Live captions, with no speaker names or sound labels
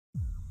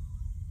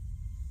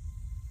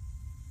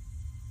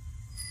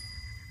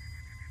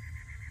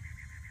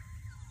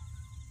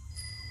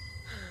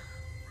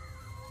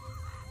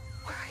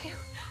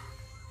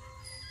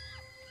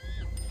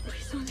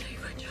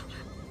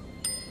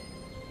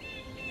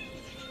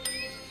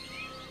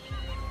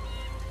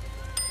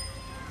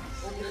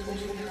Please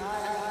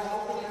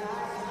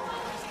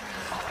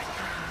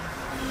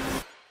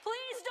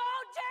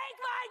don't take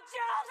my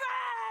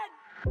children!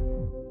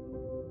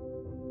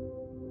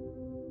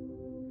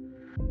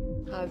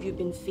 How have you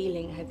been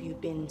feeling? Have you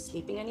been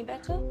sleeping any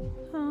better?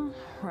 Oh,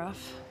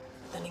 rough.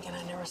 Then again,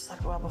 I never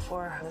slept well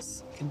before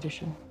this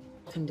condition.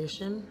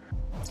 Condition?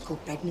 It's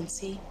called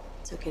pregnancy.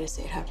 It's okay to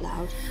say it out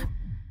loud.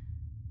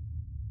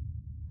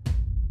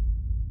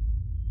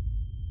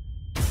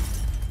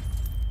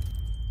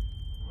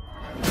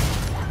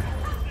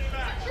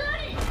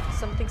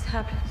 Something's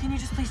happened. Can you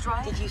just please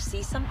drive? Did you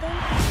see something?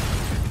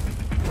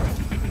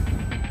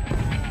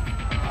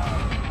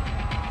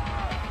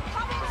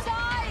 Come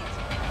inside!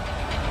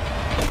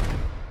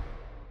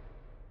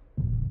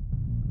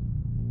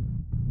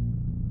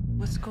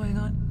 What's going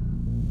on?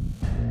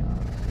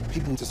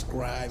 People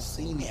describe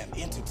seeing an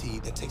entity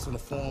that takes on the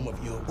form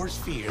of your worst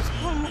fears.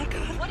 Oh my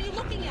God. What are you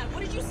looking at?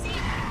 What did you see?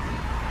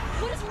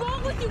 What is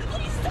wrong with you?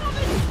 Please stop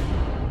it!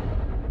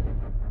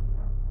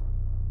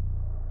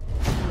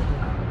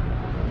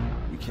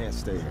 We can't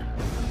stay here.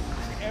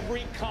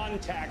 Every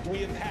contact we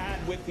have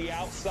had with the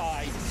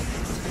outside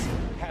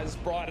has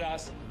brought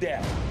us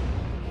death.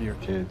 Your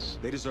kids,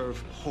 they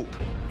deserve hope.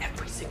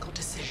 Every single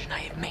decision I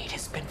have made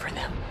has been for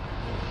them.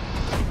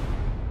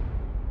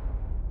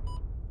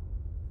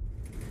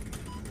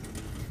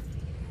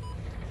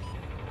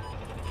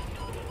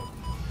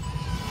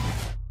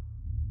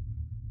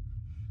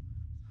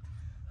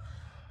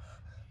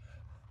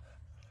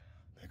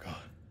 They're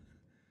gone.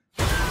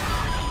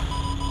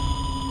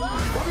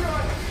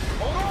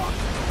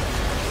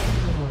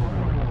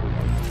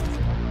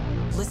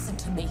 Listen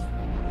to me.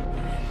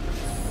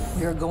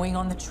 We are going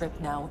on the trip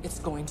now. It's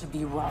going to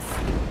be rough.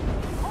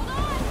 Hold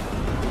on!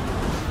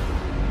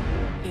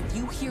 If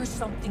you hear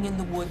something in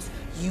the woods,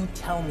 you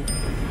tell me.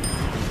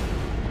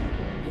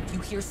 If you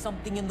hear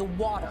something in the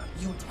water,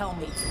 you tell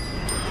me.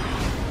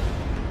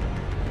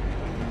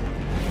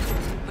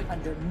 But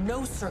under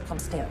no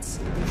circumstance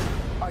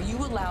are you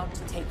allowed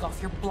to take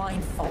off your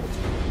blindfold.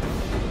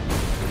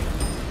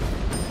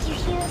 You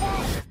hear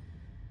that?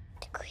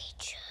 The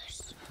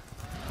creatures.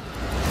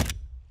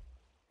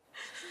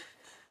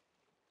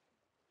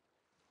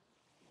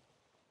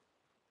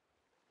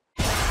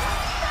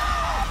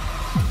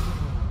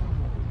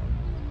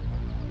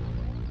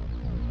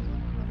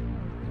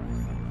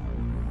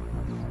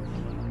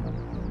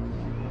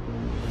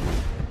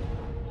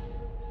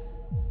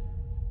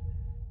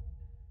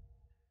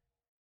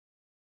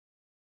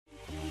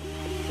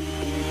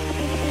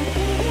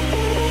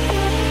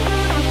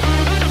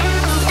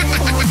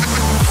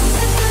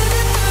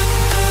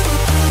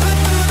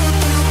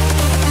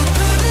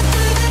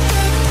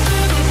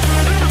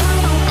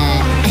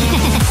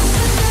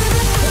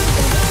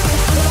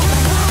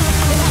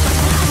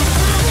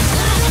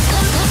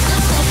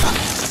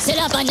 C'est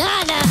la banane!